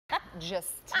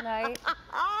just tonight.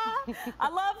 I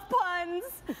love puns.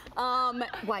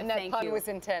 Why, And that thank pun you. was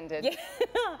intended.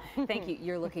 Yeah. Thank you.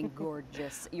 You're looking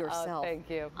gorgeous yourself. Thank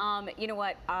you. You know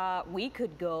what? We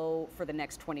could go for the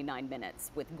next 29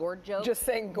 minutes with gourd jokes. Just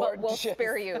saying gorgeous. But we'll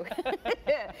spare you.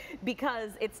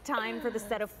 Because it's time for the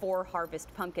set of 4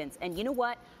 harvest pumpkins. And you know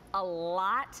what? A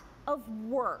lot of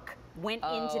work went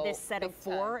into this set of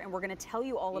 4, and we're going to tell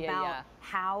you all about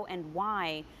how and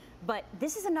why. But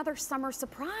this is another summer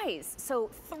surprise. So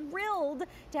thrilled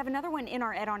to have another one in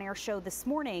our Ed on Air show this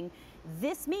morning.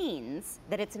 This means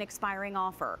that it's an expiring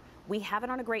offer. We have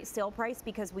it on a great sale price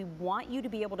because we want you to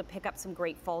be able to pick up some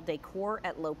great fall decor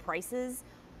at low prices.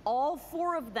 All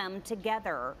 4 of them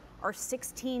together are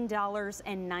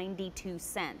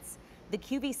 $16.92. The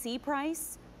QVC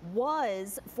price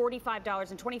was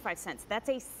 $45.25. That's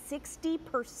a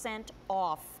 60%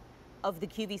 off of the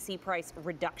QVC price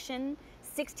reduction.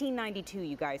 $16.92,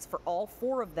 you guys, for all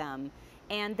 4 of them.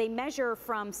 And they measure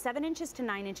from 7 inches to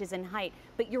 9 inches in height,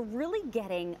 but you're really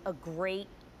getting a great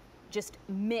just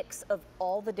mix of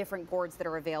all the different gourds that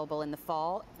are available in the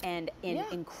fall and in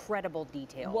incredible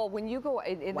detail. Well, when you go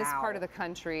in this part of the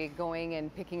country, going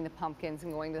and picking the pumpkins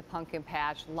and going to the pumpkin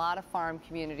patch, a lot of farm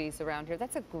communities around here,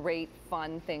 that's a great,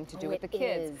 fun thing to do with the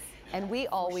kids. And we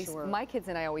always, my kids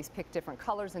and I always pick different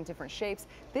colors and different shapes.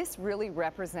 This really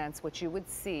represents what you would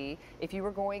see if you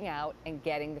were going out and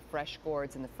getting the fresh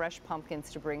gourds and the fresh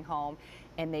pumpkins to bring home.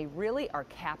 And they really are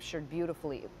captured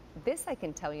beautifully. This, I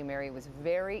can tell you, Mary, was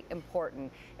very important,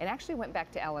 and actually went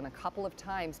back to Ellen a couple of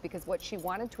times because what she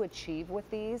wanted to achieve with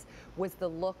these was the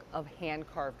look of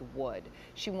hand-carved wood.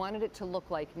 She wanted it to look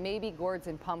like maybe gourds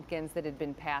and pumpkins that had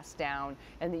been passed down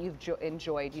and that you've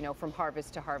enjoyed, you know, from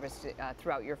harvest to harvest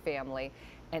throughout your family.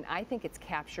 And I think it's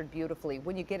captured beautifully.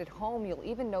 When you get it home, you'll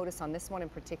even notice on this one in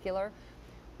particular,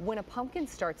 when a pumpkin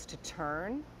starts to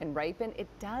turn and ripen, it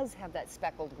does have that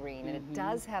speckled green and it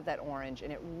does have that orange,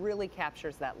 and it really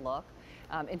captures that look.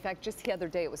 In fact, just the other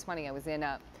day, it was funny, I was in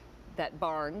that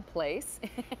barn place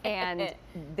and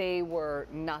they were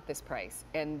not this price,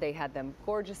 and they had them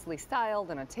gorgeously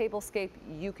styled and a tablescape.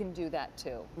 You can do that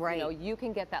too. Right. You know, you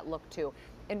can get that look too.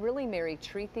 And really, Mary,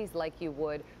 treat these like you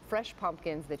would fresh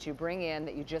pumpkins that you bring in,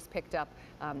 that you just picked up,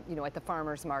 you know, at the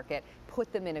farmer's market.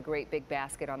 Put them in a great big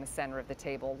basket on the center of the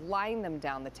table. Line them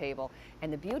down the table.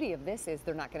 And the beauty of this is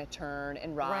they're not going to turn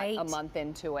and rot a month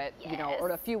into it, you know,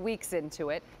 or a few weeks into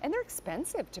it. And they're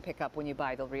expensive to pick up when you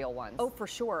buy the real ones. Oh, for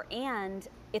sure. And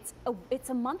it's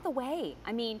a month away.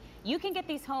 I mean, you can get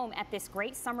these home at this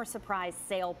great summer surprise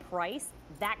sale price.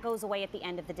 That goes away at the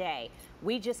end of the day.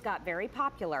 We just got very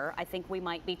popular. I think we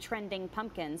might be trending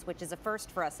pumpkins, which is a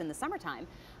first for us in the summertime.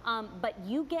 But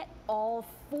you get all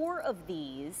 4 of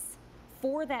these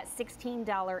for that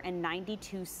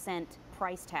 $16.92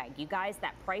 price tag. You guys,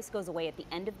 that price goes away at the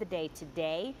end of the day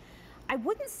today. I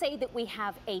wouldn't say that we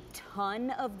have a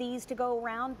ton of these to go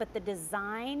around, but the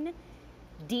design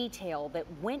detail that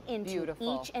went into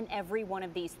each and every one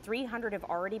of these, 300 have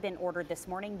already been ordered this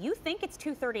morning. You think it's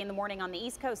 2:30 in the morning on the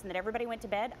East Coast and that everybody went to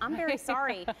bed? I'm very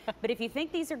sorry, but if you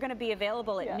think these are going to be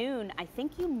available at noon, I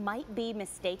think you might be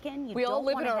mistaken. We all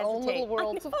live in our own little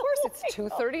worlds. Of course, it's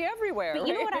 2:30 everywhere. But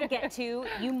you know what I get to?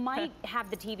 You might have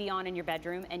the TV on in your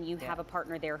bedroom and you have a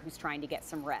partner there who's trying to get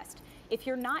some rest. If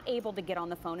you're not able to get on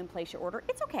the phone and place your order,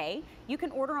 it's okay. You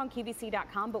can order on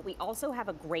QVC.com, but we also have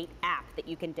a great app that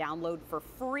you can download for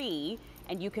free,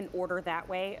 and you can order that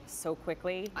way so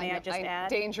quickly. May I just add?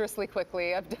 Dangerously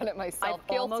quickly. I've done it myself.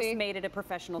 I've almost made it a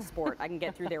professional sport. I can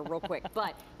get through there real quick.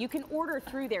 But you can order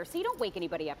through there, so you don't wake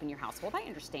anybody up in your household. I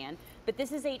understand. But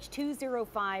this is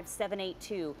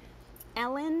H205782.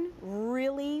 Ellen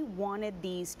really wanted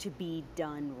these to be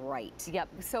done right. Yep.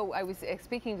 So I was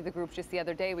speaking to the group just the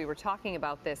other day. We were talking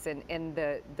about this, and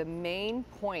the main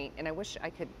point, and I wish I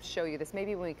could show you this,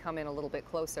 maybe when we come in a little bit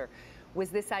closer, was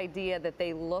this idea that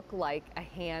they look like a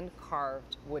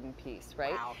hand-carved wooden piece,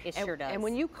 right? Wow, it sure does. And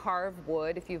when you carve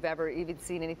wood, if you've ever even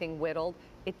seen anything whittled,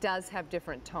 it does have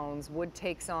different tones. Wood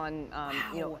takes on,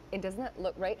 you know, and doesn't that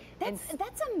look right?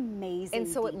 That's amazing. And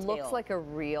so detail. It looks like a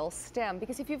real stem,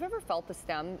 because if you've ever felt the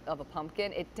stem of a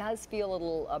pumpkin, it does feel a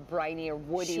little briny or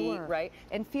woody, right?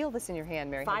 And feel this in your hand,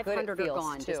 Mary. 500 are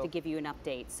gone, just to give you an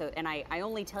update. So, and I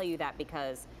only tell you that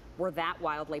because we're that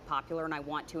wildly popular, and I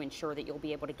want to ensure that you'll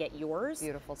be able to get yours.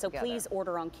 Beautiful. So please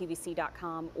order on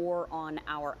QVC.com or on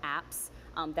our apps.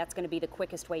 That's going to be the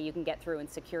quickest way you can get through and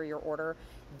secure your order.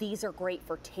 These are great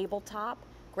for tabletop,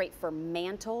 great for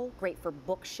mantle, great for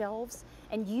bookshelves.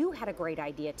 And you had a great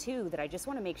idea too that I just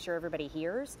want to make sure everybody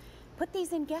hears. put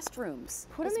these in guest rooms.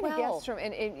 Put them in a guest room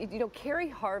and you know, carry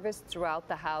harvest throughout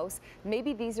the house.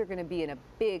 Maybe these are going to be in a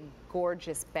big,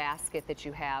 gorgeous basket that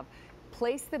you have.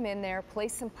 Place them in there,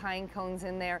 place some pine cones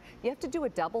in there. You have to do a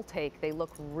double take. They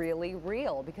look really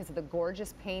real because of the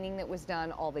gorgeous painting that was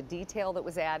done, all the detail that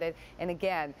was added, and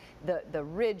again, the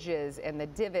ridges and the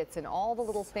divots and all the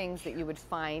little things that you would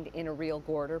find in a real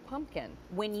gourd or pumpkin.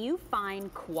 When you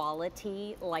find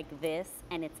quality like this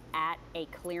and it's at a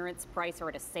clearance price or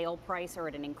at a sale price or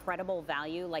at an incredible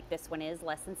value like this one is,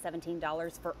 less than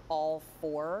 $17 for all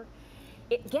 4,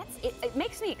 it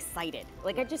makes me excited.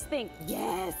 Like I just think,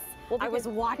 yes. Well, I was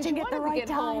watching at the right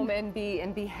time. Home and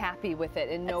be happy with it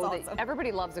and know that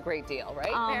everybody loves a great deal,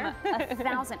 right?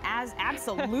 1,000,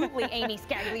 absolutely, Amy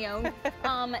Scaglione.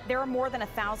 There are more than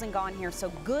 1,000 gone here, so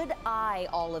good eye,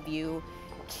 all of you.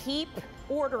 Keep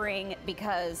ordering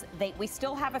because we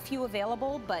still have a few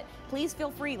available, but please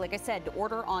feel free, like I said, to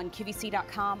order on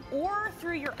QVC.com or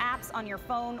through your apps on your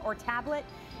phone or tablet.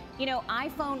 You know,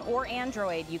 iPhone or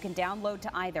Android, you can download to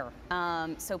either.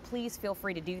 So please feel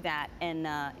free to do that and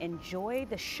enjoy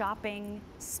the shopping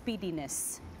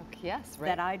speediness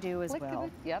that I do as well.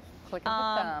 Yep, click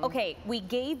on the thumb. Okay, we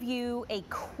gave you a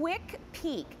quick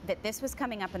peek that this was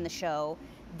coming up in the show.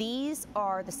 These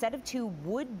are the set of 2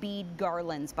 wood bead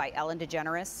garlands by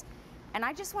DeGeneres. And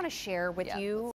I just want to share with you